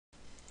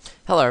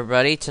Hello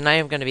everybody, tonight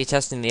I'm going to be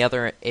testing the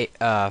other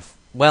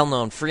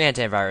well-known free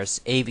antivirus,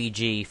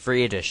 AVG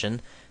Free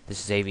Edition.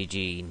 This is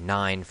AVG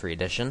 9 Free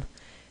Edition,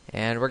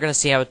 and we're going to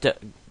see how it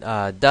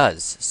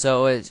does.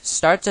 So it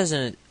starts as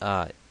a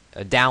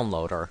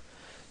downloader,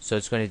 so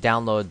it's going to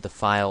download the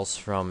files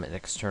from an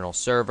external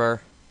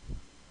server,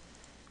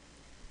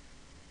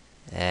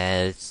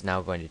 and it's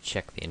now going to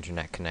check the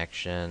internet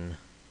connection.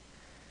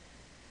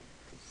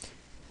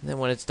 And then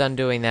when it's done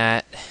doing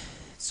that,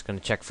 it's going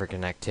to check for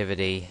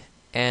connectivity.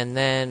 And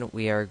then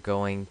we are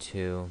going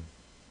to...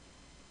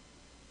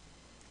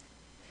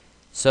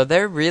 So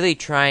they're really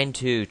trying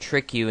to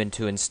trick you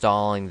into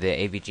installing the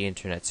AVG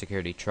Internet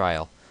Security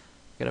Trial.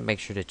 I'm going to make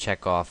sure to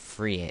check off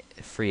free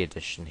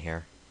edition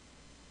here.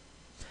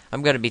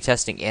 I'm going to be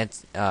testing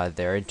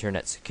their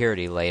internet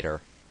security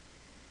later.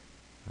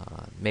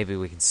 Maybe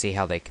we can see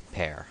how they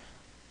compare.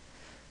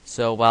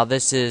 So while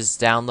this is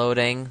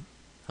downloading,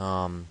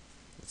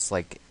 it's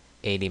like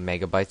 80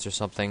 megabytes or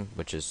something,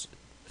 which is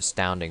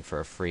astounding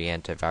for a free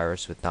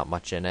antivirus with not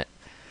much in it.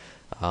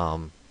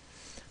 I'm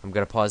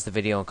going to pause the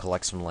video and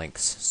collect some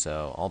links,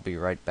 so I'll be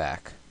right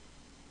back.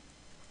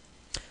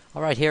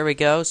 Alright, here we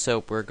go.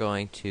 So we're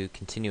going to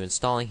continue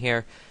installing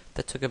here.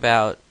 That took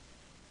about,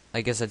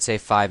 I guess I'd say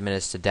 5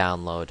 minutes to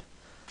download.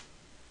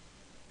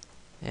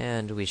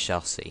 And we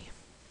shall see.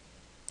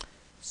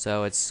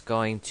 So it's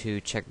going to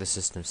check the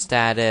system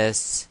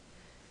status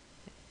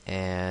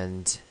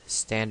and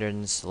standard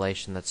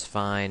installation, that's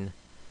fine.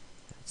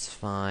 That's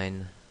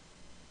fine.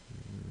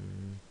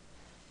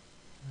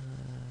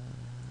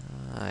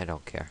 I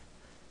don't care.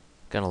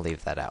 Gonna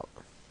leave that out.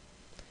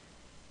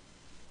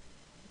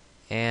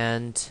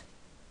 And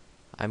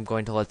I'm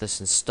going to let this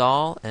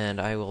install,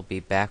 and I will be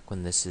back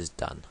when this is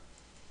done.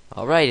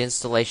 Alright,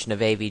 installation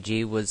of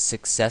AVG was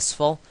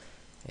successful,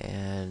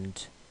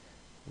 and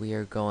we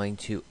are going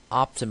to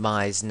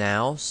optimize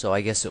now, so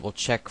I guess it will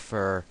check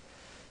for,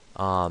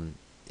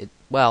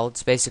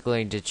 it's basically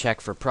going to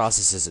check for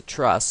processes it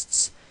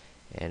trusts,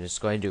 and it's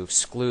going to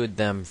exclude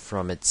them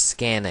from its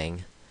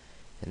scanning,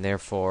 and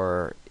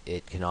therefore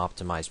it can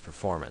optimize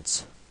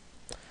performance.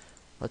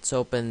 Let's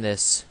open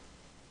this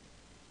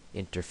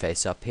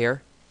interface up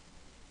here,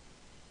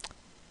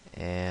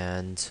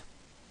 and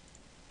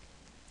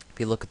if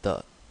you look at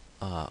the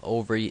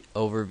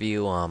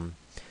overview,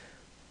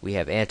 we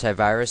have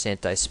antivirus,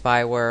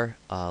 anti-spyware,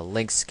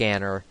 link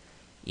scanner,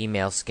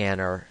 email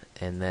scanner,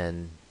 and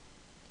then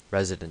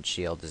Resident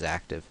Shield is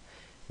active,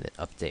 and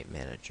then update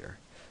manager.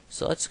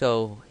 So let's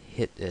go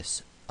hit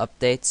this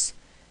updates,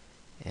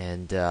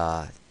 and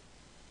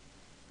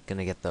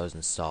gonna get those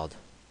installed.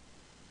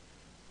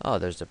 Oh,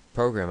 there's a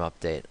program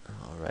update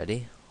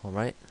already.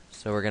 Alright,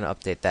 so we're gonna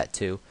update that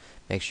too.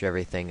 Make sure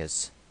everything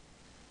is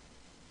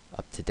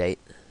up to date.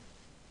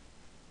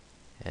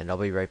 And I'll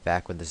be right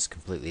back when this is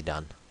completely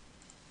done.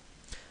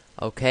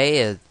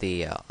 Okay,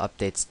 the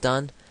update's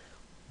done.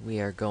 We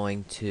are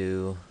going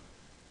to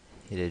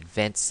hit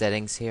advanced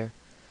settings here.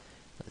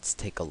 Let's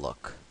take a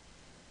look.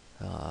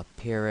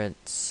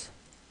 Appearance,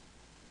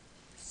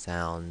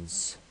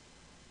 sounds,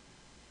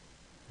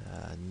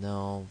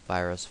 no.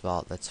 Virus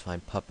vault, that's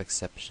fine. PUP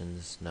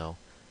exceptions, no.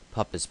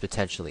 PUP is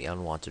potentially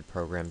unwanted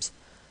programs.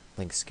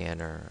 Link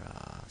scanner,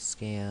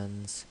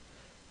 scans.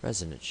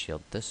 Resident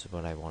Shield, this is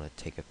what I want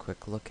to take a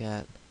quick look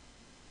at.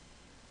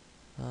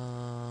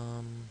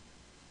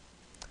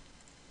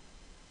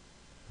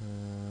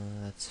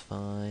 That's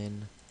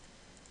fine.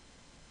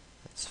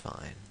 That's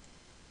fine.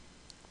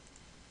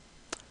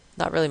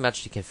 Not really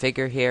much to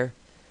configure here.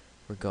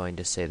 We're going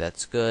to say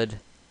that's good.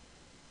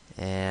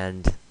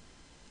 And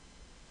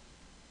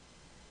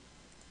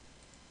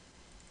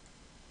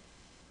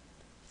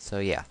so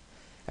yeah,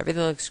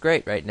 everything looks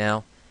great right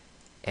now.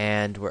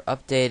 And we're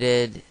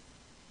updated,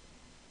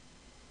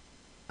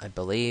 I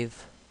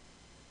believe.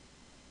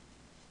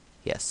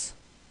 Yes.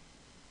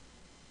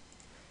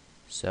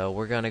 So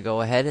we're going to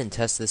go ahead and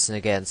test this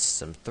against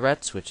some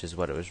threats, which is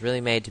what it was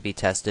really made to be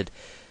tested.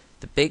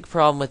 The big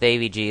problem with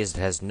AVG is it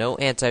has no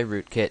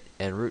anti-rootkit,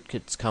 and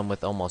rootkits come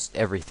with almost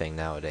everything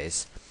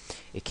nowadays.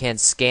 It can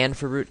scan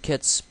for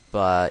rootkits,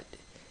 but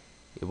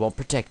it won't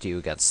protect you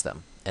against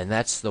them. And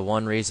that's the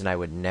one reason I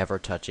would never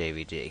touch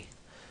AVG.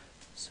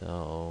 So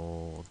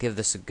we'll give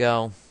this a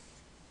go.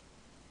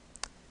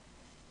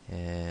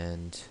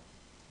 And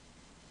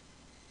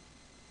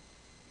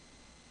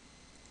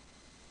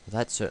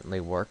that certainly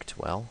worked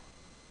well.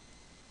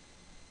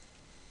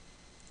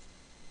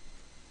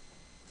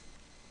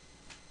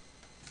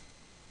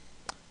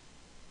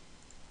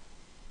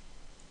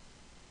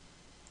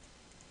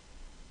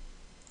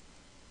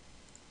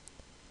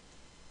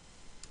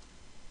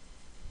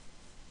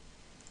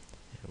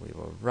 We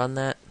will run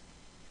that,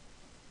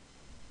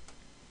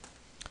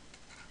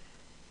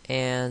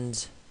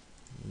 and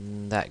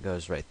that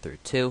goes right through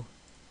too.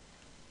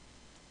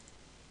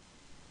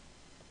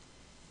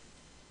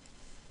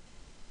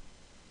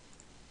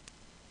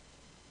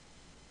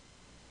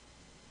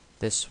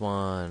 This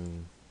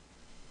one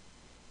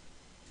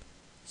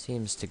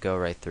seems to go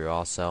right through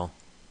also.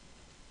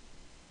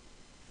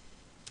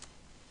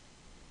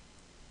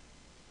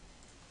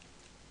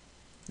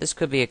 this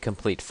could be a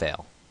complete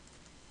fail.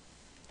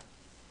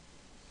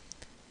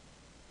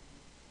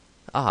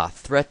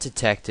 Threat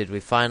detected. We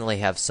finally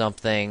have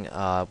something.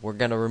 We're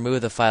going to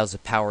remove the file as a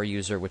power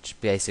user, which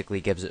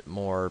basically gives it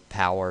more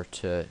power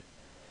to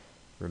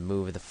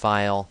remove the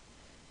file.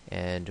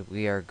 And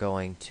we are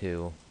going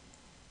to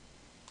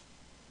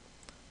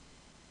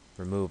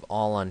remove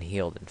all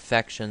unhealed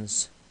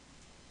infections.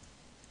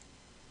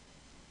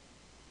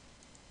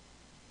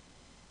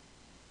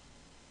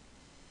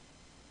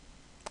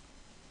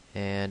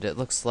 And it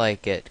looks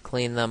like it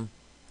cleaned them.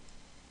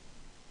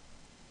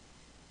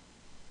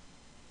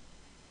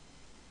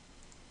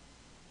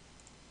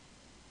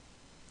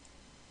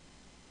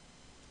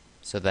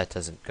 So that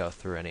doesn't go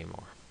through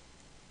anymore.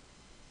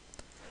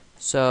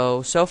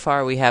 So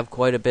far we have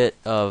quite a bit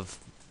of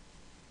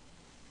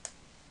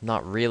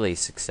not really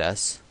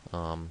success.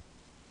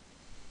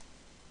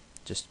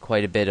 Just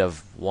quite a bit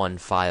of one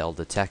file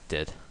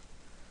detected,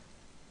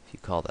 if you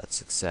call that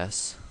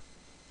success.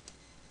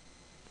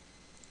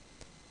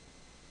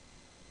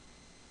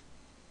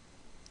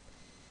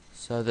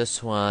 So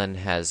this one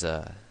has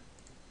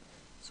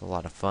it's a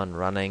lot of fun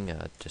running,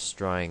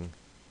 destroying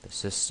the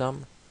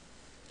system.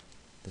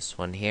 This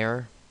one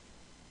here.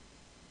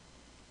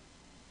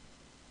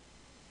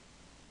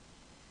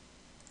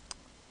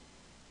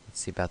 Let's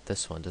see about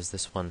this one. Does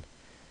this one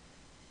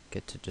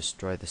get to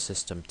destroy the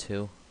system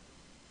too?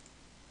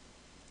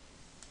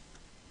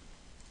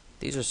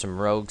 These are some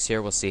rogues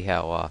here. We'll see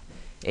how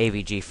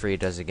AVG free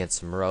does against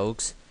some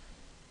rogues.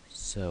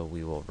 So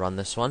we will run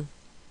this one.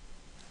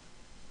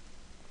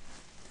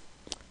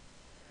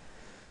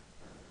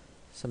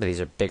 Some of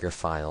these are bigger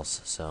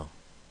files, so.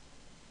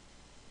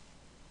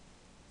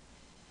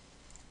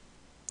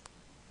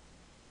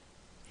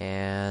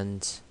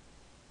 And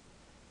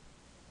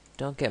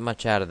don't get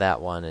much out of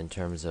that one in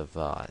terms of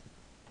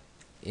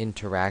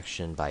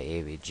interaction by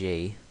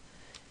AVG.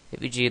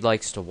 AVG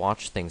likes to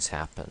watch things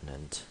happen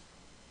and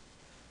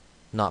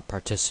not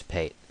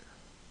participate.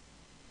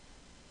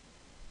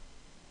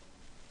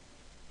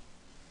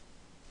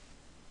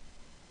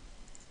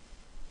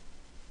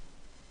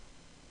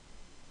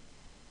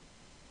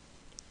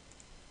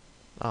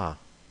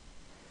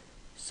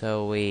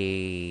 So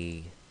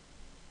we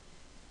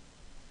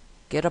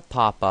get a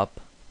pop-up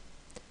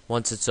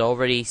once it's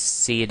already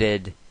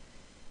seeded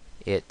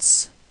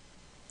its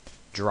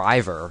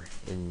driver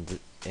in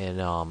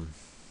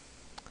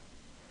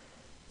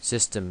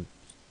system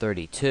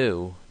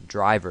 32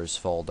 drivers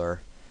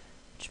folder,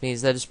 which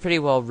means that it's pretty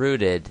well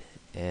rooted,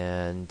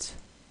 and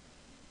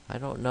I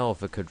don't know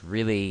if it could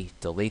really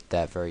delete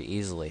that very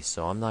easily,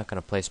 so I'm not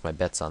going to place my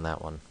bets on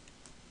that one.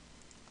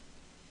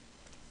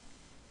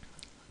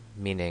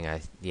 Meaning,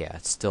 yeah,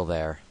 it's still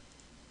there.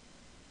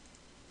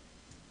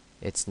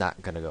 It's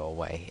not going to go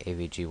away.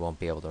 AVG won't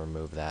be able to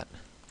remove that.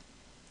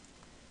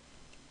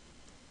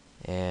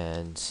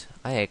 And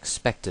I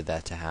expected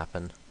that to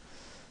happen.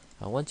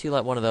 Once you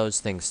let one of those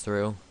things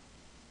through,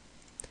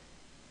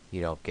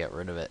 you don't get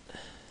rid of it.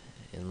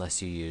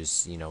 Unless you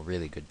use,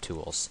 really good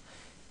tools.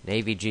 And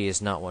AVG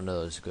is not one of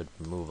those good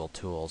removal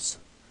tools.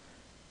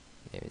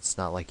 It's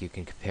not like you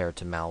can compare it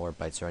to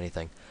Malwarebytes or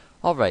anything.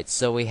 Alright,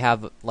 so we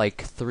have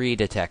like 3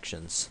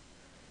 detections.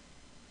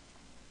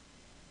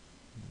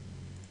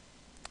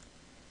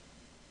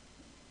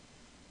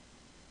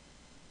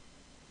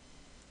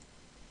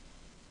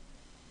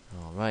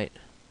 Alright.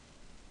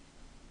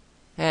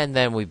 And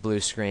then we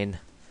blue screen.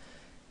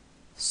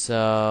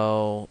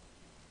 So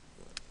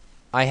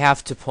I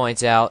have to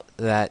point out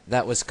that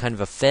that was kind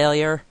of a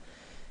failure,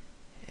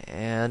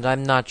 and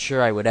I'm not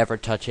sure I would ever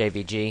touch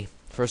AVG.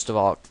 First of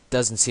all, it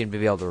doesn't seem to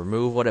be able to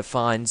remove what it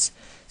finds.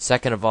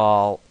 Second of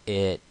all,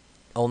 it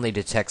only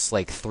detects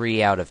like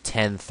 3 out of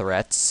 10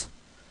 threats.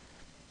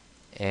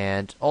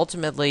 And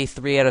ultimately,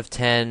 3 out of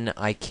 10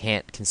 I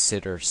can't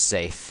consider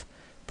safe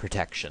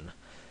protection.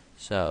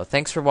 So,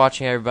 thanks for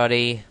watching,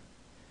 everybody.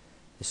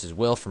 This is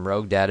Will from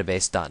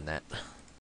RogueDatabase.net.